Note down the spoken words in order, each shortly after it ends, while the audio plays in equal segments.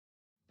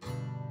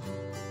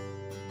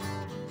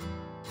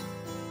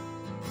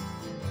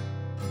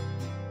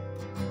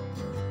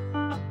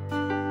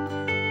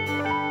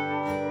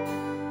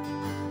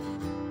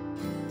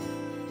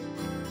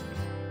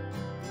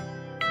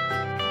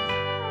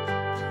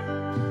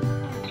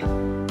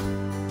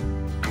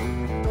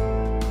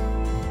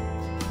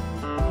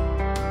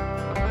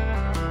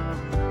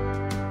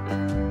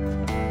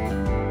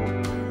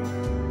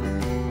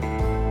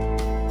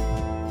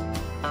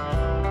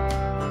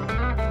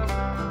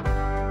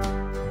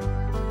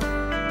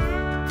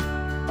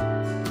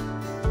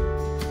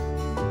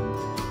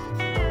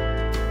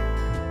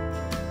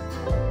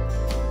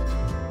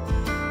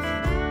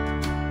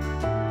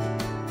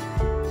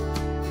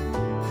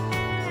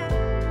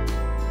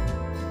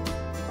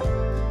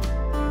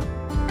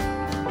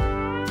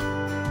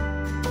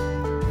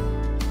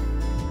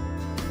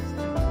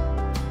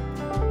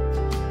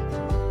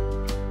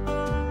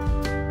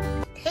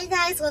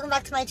guys, welcome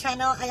back to my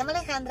channel. I am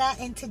Alejandra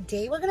and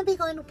today we're going to be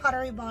going to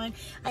Pottery Barn.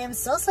 I am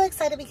so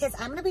excited because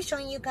I'm going to be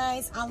showing you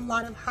guys a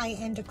lot of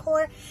high-end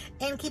decor.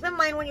 And keep in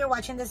mind when you're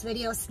watching this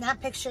video,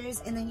 snap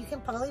pictures and then you can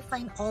probably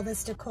find all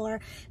this decor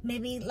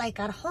maybe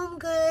like at Home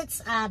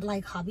Goods, at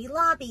like Hobby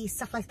Lobby,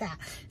 stuff like that.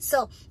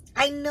 So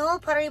I know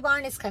Pottery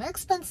Barn is kind of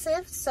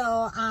expensive,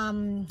 so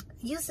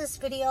use this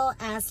video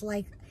as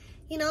like,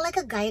 you know, like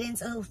a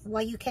guidance of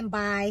what you can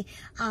buy,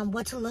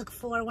 what to look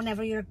for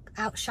whenever you're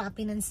out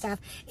shopping and stuff.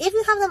 If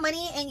you have the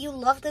money and you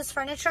love this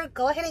furniture,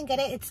 go ahead and get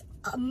it. It's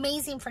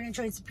amazing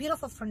furniture. It's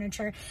beautiful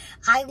furniture.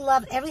 I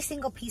love every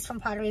single piece from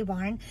Pottery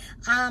Barn.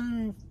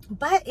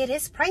 But it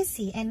is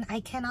pricey and I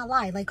cannot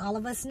lie. Like all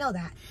of us know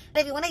that. But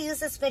if you want to use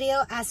this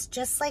video as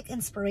just like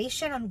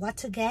inspiration on what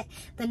to get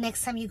the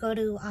next time you go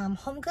to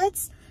Home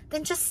Goods,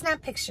 then just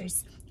snap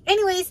pictures.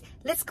 Anyways,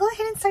 let's go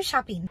ahead and start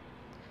shopping.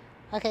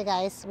 Okay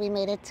guys, we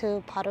made it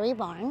to Pottery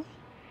Barn.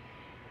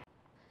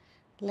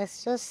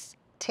 Let's just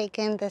take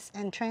in this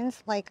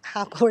entrance. Like,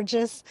 how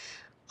gorgeous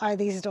are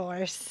these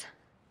doors?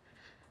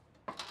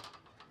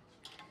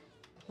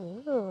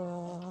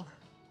 Ooh.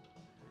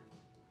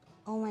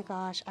 Oh my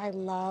gosh, I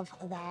love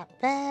that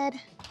bed.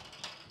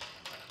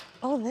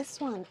 Oh, this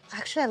one.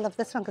 Actually, I love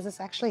this one because it's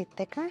actually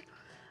thicker.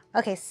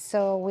 Okay,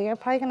 so we are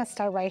probably gonna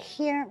start right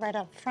here, right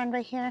up front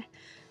right here.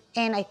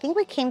 And I think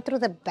we came through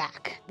the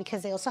back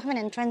because they also have an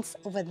entrance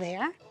over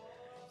there.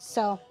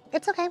 So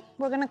it's okay.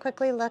 We're gonna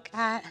quickly look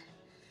at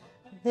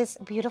this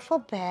beautiful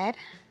bed.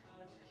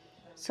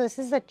 So this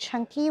is the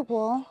chunky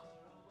wool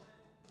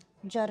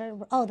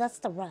jutta. Oh, that's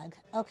the rug.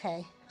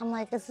 Okay. I'm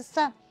like, is this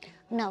the,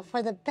 no,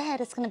 for the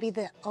bed, it's gonna be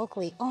the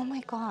Oakley. Oh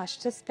my gosh,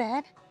 this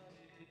bed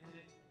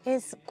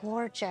is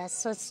gorgeous.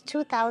 So it's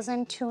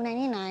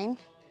 $2,299.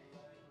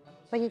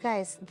 But you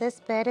guys, this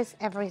bed is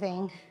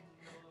everything.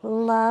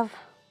 Love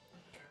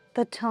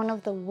the tone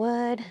of the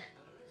wood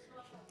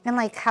and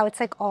like how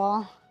it's like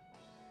all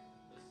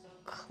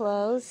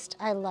closed.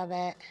 I love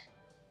it.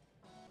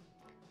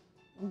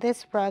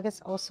 This rug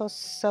is also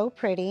so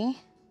pretty.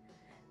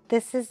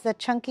 This is the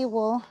chunky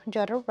wool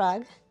jutta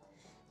rug.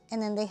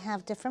 And then they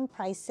have different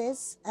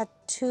prices. A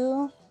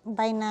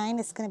 2x9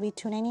 is going to be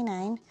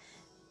 $299.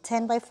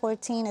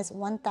 10x14 is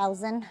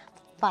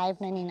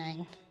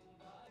 $1,599.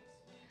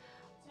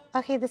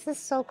 Okay, this is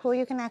so cool.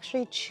 You can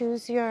actually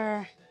choose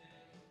your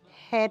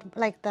head,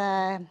 like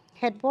the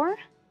headboard.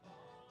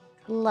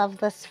 Love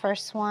this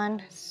first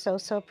one. So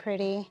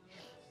pretty.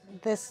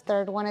 This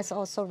third one is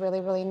also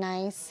really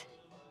nice.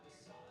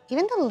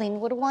 Even the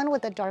Linwood one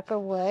with the darker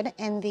wood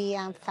and the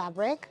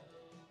fabric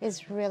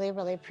is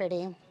really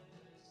pretty.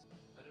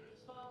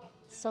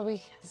 So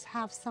we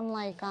have some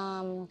like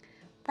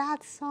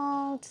bath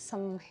salt,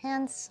 some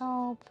hand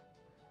soap.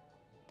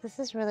 This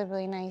is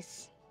really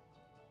nice.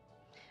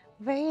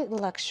 Very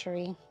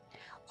luxury.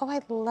 Oh,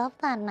 I love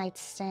that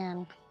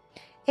nightstand.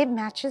 It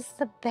matches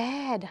the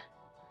bed.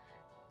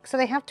 So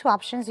they have two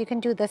options. You can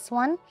do this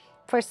one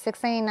for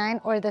 $6.99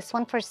 or this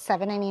one for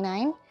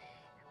 $7.99.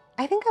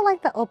 I think I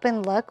like the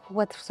open look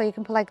with, so you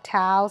can put like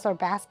towels or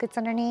baskets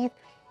underneath.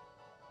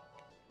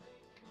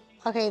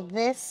 Okay,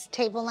 this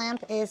table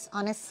lamp is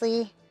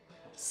honestly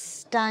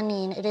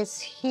stunning. It is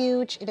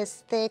huge. It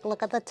is thick.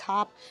 Look at the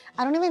top.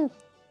 I don't even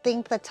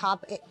think the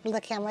top,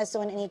 the camera is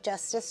doing any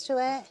justice to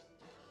it.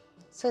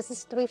 So this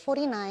is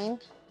 $349.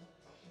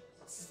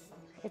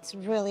 It's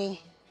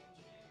really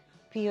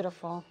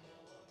beautiful.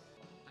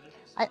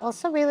 I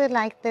also really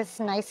like this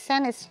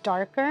nightstand. It's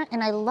darker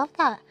and I love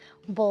that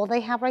bowl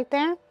they have right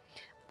there.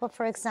 But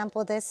for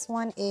example, this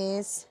one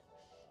is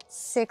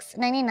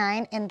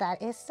 $6.99 and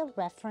that is the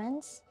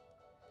reference.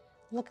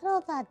 Look at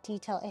all that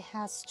detail. It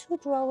has two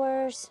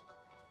drawers.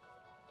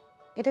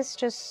 It is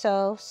just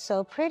so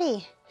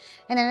pretty.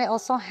 And then it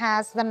also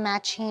has the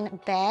matching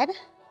bed.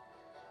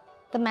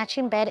 The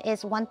matching bed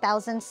is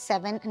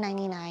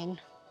 $1,799.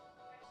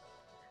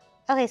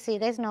 Okay, so you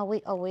guys know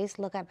we always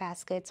look at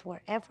baskets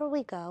wherever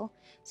we go.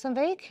 So I'm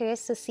very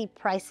curious to see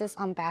prices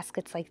on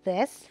baskets like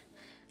this.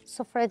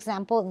 So for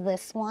example,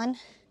 this one,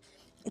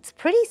 it's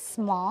pretty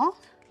small.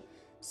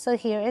 So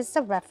here is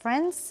the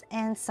reference,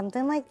 and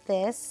something like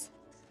this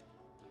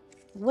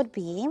would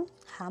be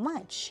how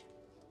much?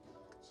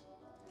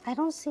 I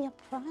don't see a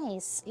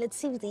price. Let's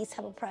see if these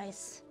have a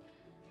price.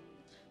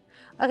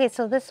 Okay,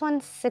 so this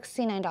one's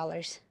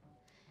 $69.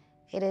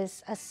 It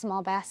is a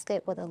small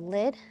basket with a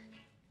lid.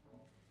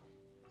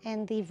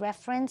 And the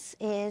reference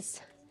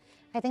is,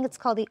 I think it's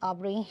called the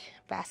Aubrey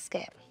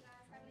basket.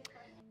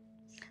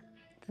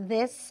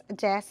 This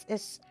desk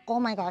is, oh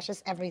my gosh,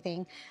 it's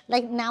everything.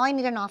 Like now I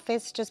need an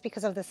office just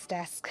because of this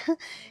desk.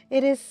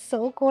 It is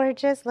so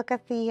gorgeous. Look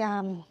at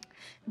the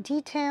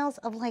details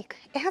of like,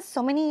 it has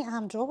so many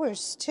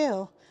drawers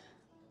too.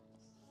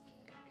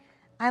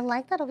 I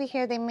like that over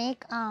here they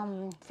make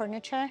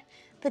furniture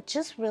that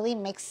just really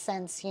makes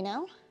sense, you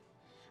know?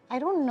 I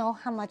don't know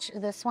how much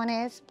this one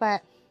is,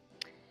 but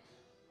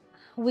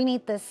we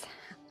need this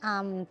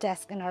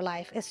desk in our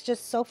life. It's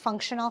just so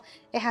functional.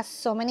 It has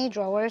so many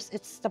drawers.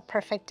 It's the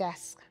perfect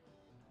desk.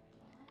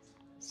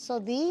 So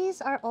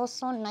these are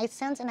also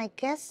nightstands, and I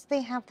guess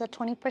they have the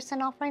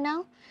 20% off right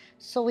now.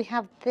 So we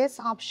have this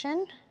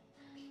option.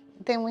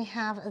 Then we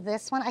have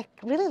this one. I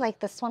really like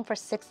this one for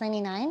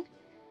 $6.99.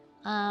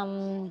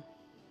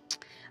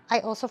 I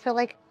also feel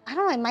like, I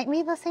don't know, it might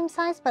be the same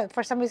size, but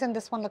for some reason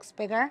this one looks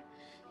bigger.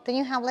 Then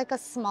you have like a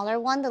smaller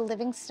one, the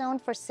Livingstone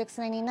for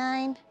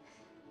 $6.99.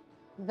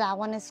 That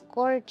one is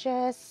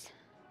gorgeous.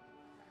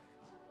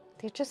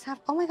 They just have,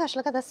 oh my gosh,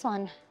 look at this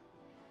one.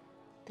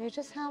 They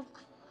just have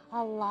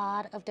a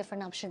lot of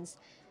different options.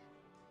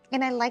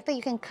 And I like that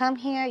you can come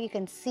here, you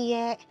can see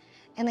it,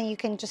 and then you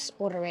can just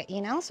order it, you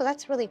know? So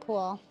that's really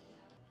cool.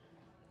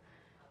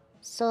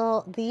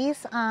 So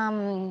these,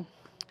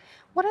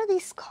 what are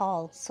these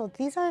called? So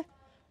these are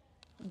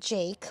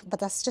Jake, but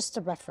that's just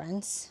a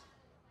reference.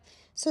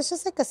 So it's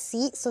just like a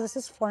seat. So this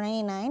is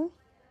 $4.99.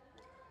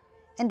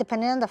 And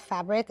depending on the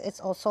fabric, it's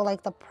also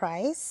like the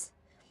price.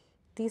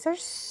 These are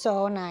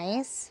so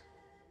nice.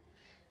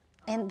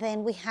 And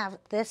then we have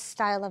this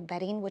style of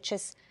bedding, which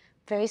is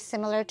very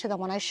similar to the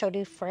one I showed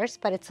you first,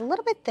 but it's a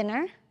little bit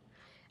thinner.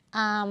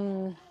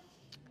 And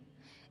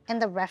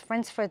the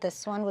reference for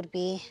this one would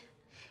be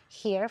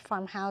here,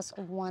 Farmhouse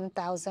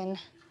 1000,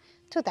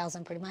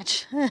 2000 pretty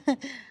much.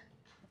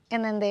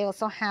 And then they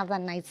also have the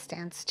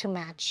nightstands to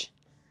match.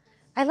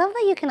 I love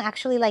that you can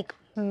actually like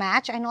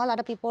match. I know a lot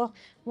of people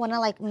want to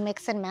like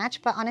mix and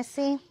match, but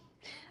honestly,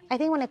 I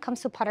think when it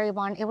comes to Pottery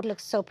Barn, it would look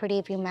so pretty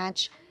if you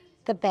match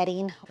the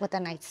bedding with the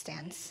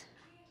nightstands.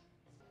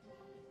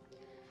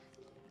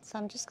 So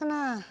I'm just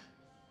gonna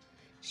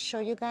show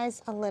you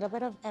guys a little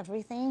bit of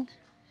everything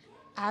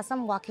as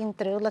I'm walking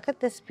through. Look at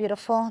this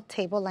beautiful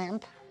table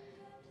lamp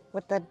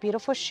with the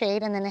beautiful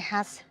shade, and then it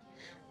has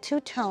two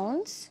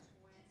tones.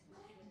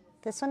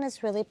 This one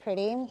is really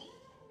pretty.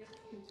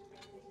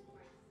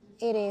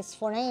 It is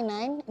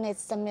 $4.99 and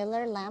it's the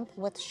Miller lamp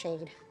with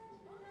shade.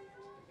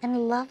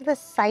 And love the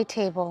side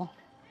table.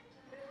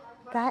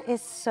 That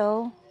is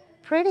so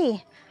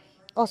pretty.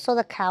 Also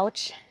the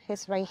couch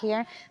is right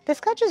here. This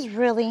couch is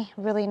really,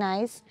 really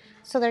nice.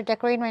 So they're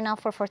decorating right now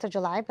for 4th of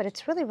July, but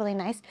it's really, really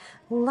nice.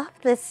 Love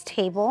this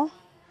table.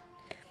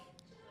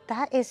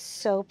 That is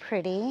so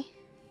pretty.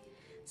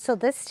 So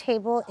this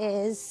table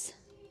is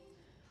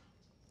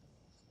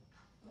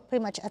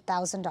pretty much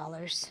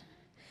 $1,000.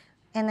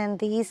 And then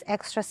these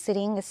extra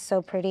seating is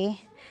so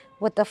pretty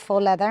with the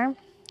faux leather.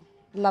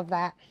 Love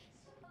that.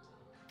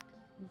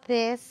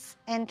 This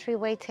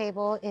entryway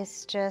table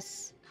is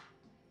just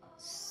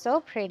so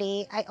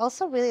pretty. I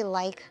also really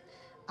like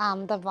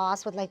the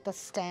vase with like the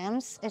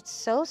stems. It's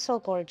so, so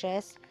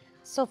gorgeous.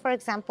 So for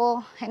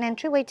example, an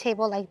entryway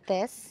table like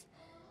this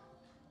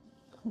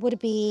would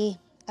be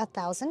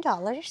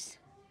 $1,000.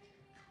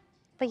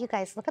 But you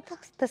guys, look at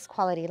this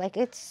quality. Like,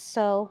 it's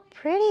so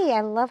pretty. I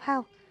love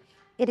how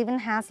it even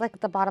has like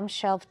the bottom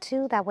shelf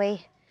too. That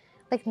way,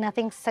 like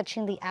nothing's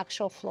touching the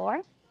actual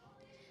floor.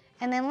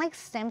 And then like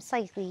stems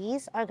like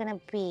these are gonna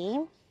be,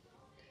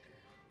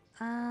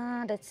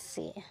 let's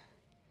see.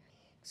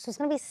 So it's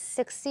gonna be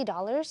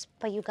 $60,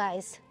 but you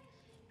guys,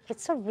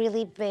 it's a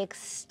really big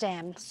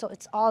stem. So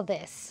it's all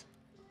this.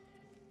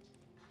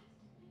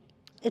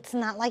 It's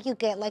not like you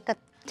get like a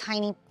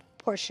tiny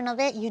portion of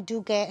it. You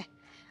do get,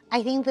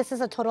 I think this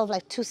is a total of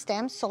like 2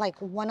 stems. So like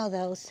one of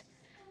those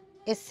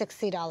is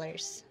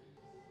 $60.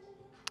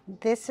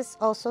 This is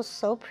also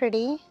so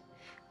pretty.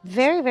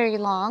 Very, very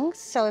long.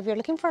 So if you're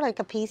looking for like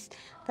a piece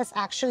that's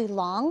actually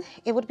long,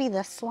 it would be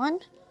this one.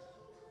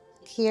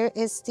 Here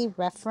is the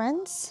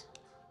reference.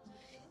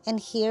 And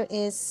here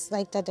is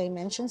like the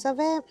dimensions of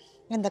it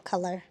and the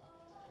color.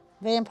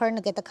 Very important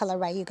to get the color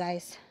right, you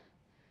guys.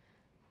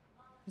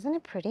 Isn't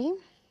it pretty?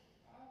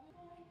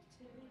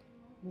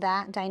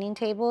 That dining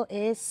table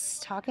is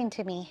talking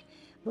to me.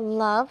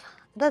 Love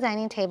the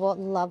dining table,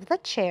 love the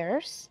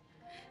chairs.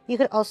 You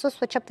could also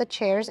switch up the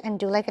chairs and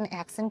do like an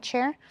accent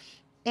chair.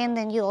 And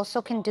then you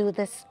also can do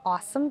this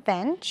awesome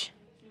bench.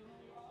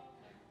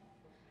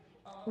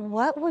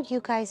 What would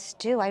you guys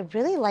do? I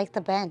really like the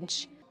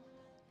bench.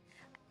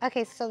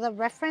 Okay, so the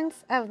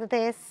reference of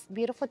this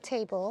beautiful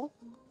table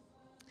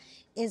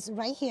is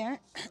right here.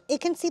 It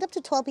can seat up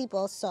to 12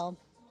 people, so.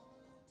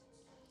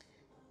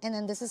 And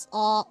then this is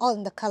all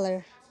in the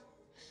color.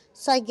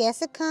 So I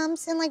guess it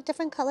comes in like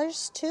different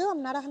colors too.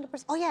 I'm not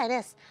 100%. Oh yeah, it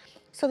is.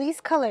 So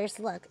these colors,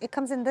 look, it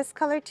comes in this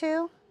color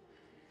too.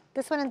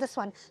 This one and this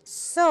one.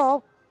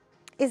 So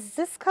is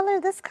this color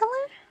this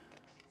color?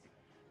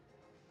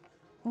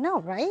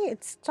 No, right?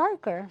 It's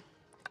darker.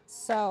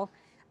 So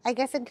I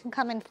guess it can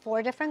come in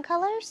 4 different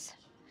colors.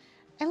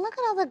 And look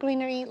at all the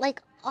greenery.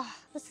 Like, oh,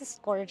 this is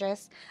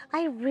gorgeous.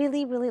 I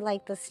really, really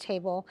like this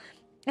table.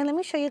 And let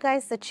me show you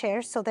guys the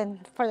chairs. So then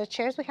for the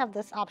chairs, we have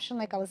this option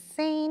like I was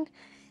saying.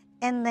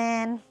 And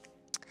then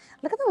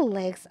look at the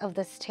legs of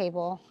this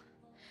table.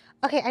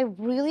 Okay, I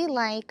really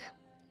like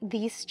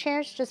these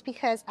chairs just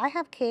because I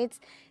have kids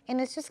and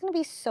it's just gonna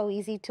be so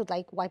easy to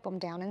like wipe them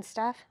down and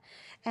stuff.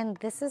 And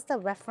this is the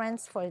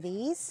reference for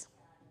these.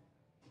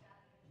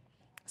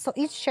 So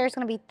each chair is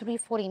gonna be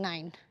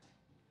 $349.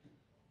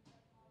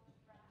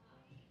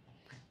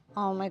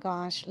 Oh my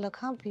gosh, look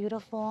how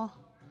beautiful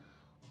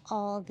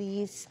all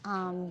these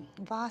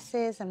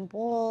vases and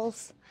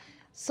bowls.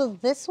 So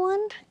this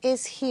one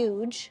is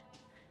huge.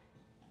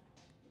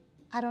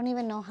 I don't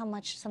even know how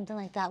much something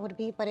like that would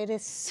be, but it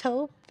is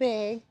so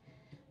big.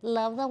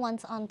 Love the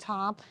ones on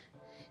top.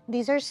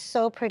 These are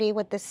so pretty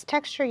with this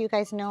texture. You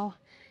guys know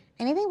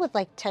anything with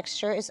like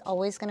texture is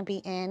always going to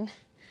be in.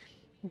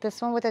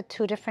 This one with the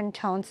 2 different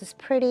tones is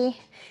pretty.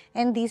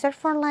 And these are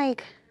for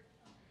like,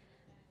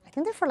 I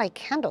think they're for like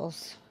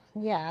candles.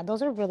 Yeah,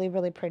 those are really,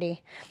 really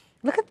pretty.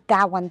 Look at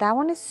that one. That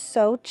one is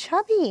so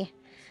chubby.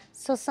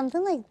 So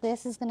something like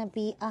this is going to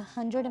be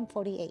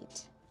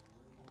 $148.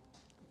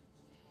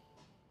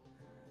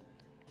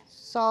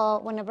 So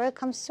whenever it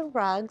comes to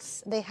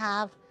rugs, they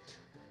have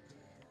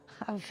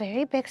a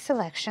very big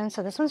selection.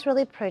 So this one's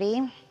really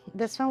pretty.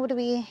 This one would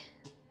be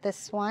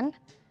this one.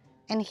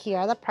 And here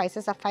are the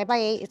prices. A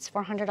 5x8, it's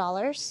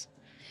 $400.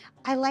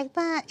 I like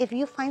that if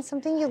you find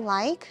something you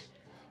like,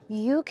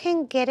 you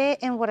can get it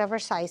in whatever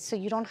size. So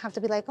you don't have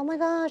to be like, oh my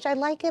gosh, I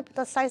like it, but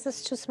the size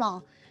is too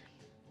small.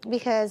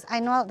 Because I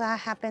know that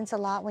happens a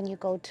lot when you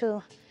go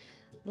to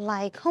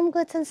like Home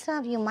Goods and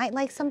stuff. You might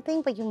like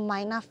something, but you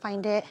might not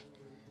find it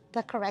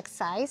the correct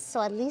size.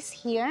 So at least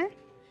here,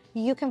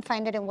 you can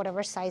find it in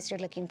whatever size you're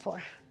looking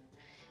for.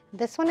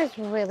 This one is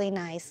really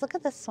nice. Look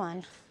at this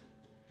one.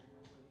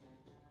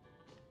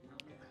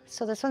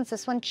 So this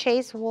one,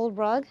 Chase wool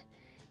rug,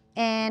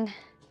 and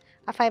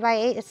a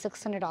 5x8 is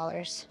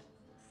 $600.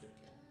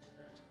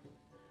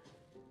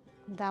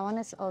 That one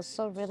is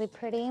also really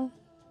pretty.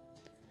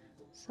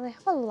 So they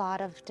have a lot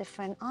of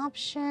different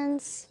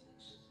options.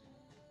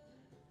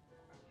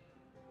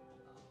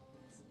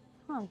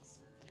 Huh.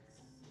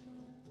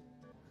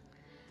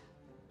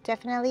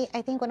 Definitely,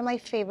 I think one of my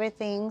favorite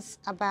things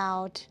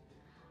about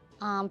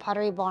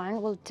Pottery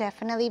Barn will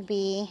definitely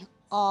be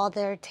all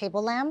their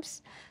table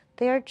lamps.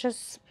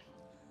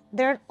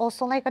 They're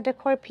also like a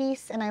decor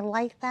piece, and I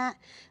like that.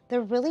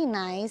 They're really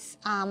nice.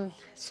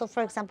 So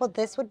for example,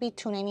 this would be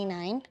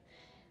 $2.99.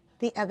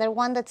 The other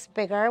one that's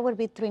bigger would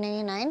be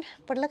 $3.99.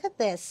 But look at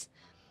this.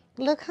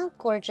 Look how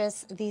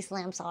gorgeous these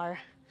lamps are.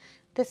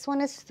 This one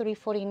is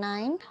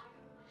 $3.49.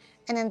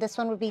 And then this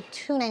one would be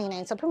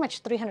 $2.99, so pretty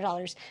much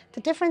 $300.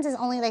 The difference is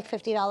only like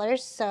 $50,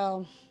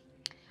 so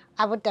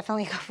I would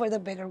definitely go for the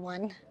bigger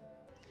one.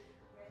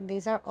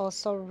 These are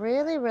also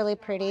really, really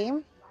pretty.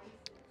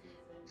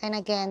 And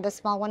again, the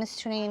small one is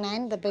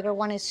 $2.99, the bigger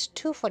one is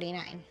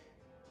 $2.49.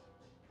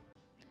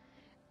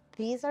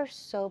 These are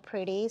so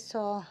pretty.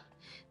 So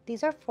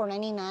these are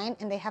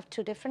 $4.99, and they have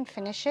 2 different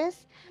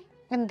finishes.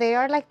 And they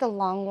are like the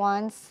long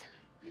ones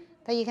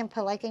that you can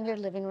put like in your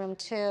living room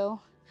too.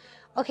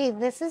 Okay,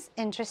 this is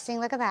interesting.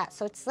 Look at that.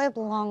 So it's like the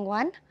long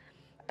one,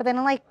 but then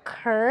it like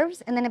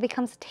curves and then it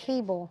becomes a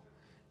table.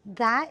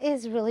 That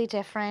is really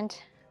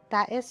different.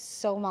 That is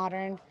so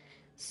modern.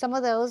 Some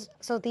of those,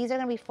 so these are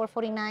gonna be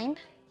 $4.49.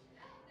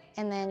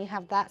 And then you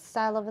have that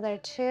style over there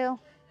too.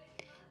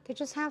 They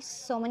just have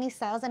so many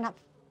styles, and up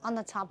on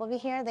the top over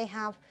here, they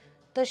have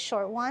the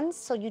short ones.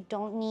 So you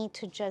don't need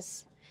to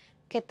just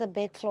get the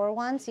big floor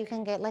ones. You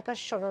can get like a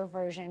shorter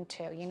version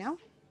too, you know?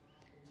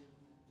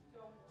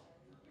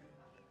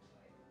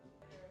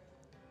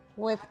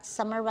 With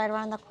summer right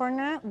around the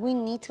corner, we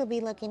need to be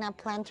looking at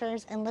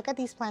planters, and look at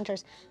these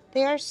planters.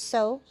 They are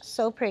so,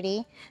 so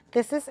pretty.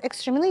 This is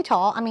extremely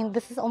tall. I mean,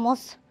 this is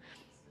almost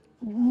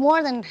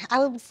more than,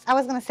 I was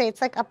gonna say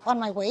it's like up on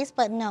my waist,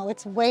 but no,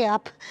 it's way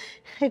up.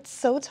 It's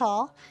so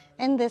tall.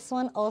 And this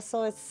one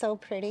also is so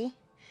pretty.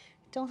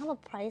 Don't have a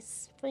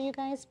price for you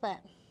guys, but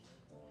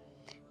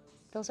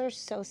those are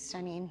so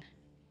stunning.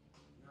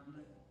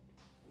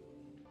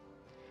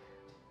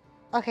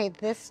 Okay,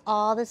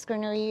 all this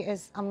greenery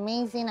is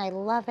amazing. I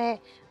love it.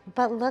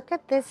 But look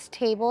at this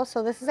table.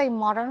 So this is a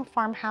modern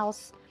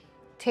farmhouse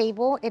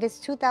table. It is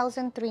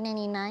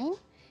 $2,399,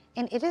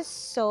 and it is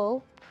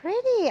so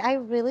pretty. I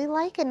really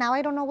like it. Now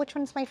I don't know which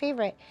one's my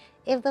favorite.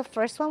 If the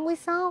first one we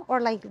saw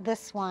or like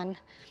this one.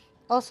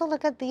 Also,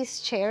 look at these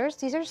chairs.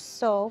 These are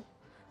so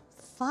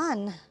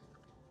fun.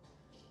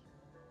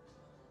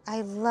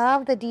 I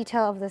love the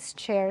detail of this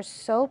chair.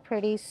 So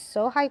pretty,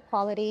 so high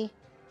quality.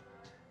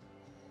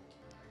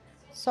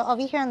 So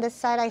over here on this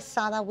side, I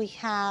saw that we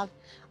have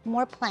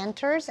more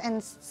planters,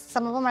 and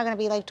some of them are going to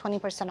be like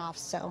 20% off.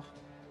 So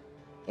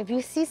if you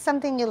see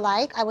something you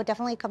like, I would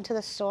definitely come to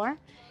the store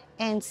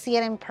and see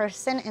it in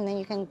person, and then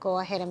you can go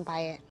ahead and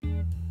buy it.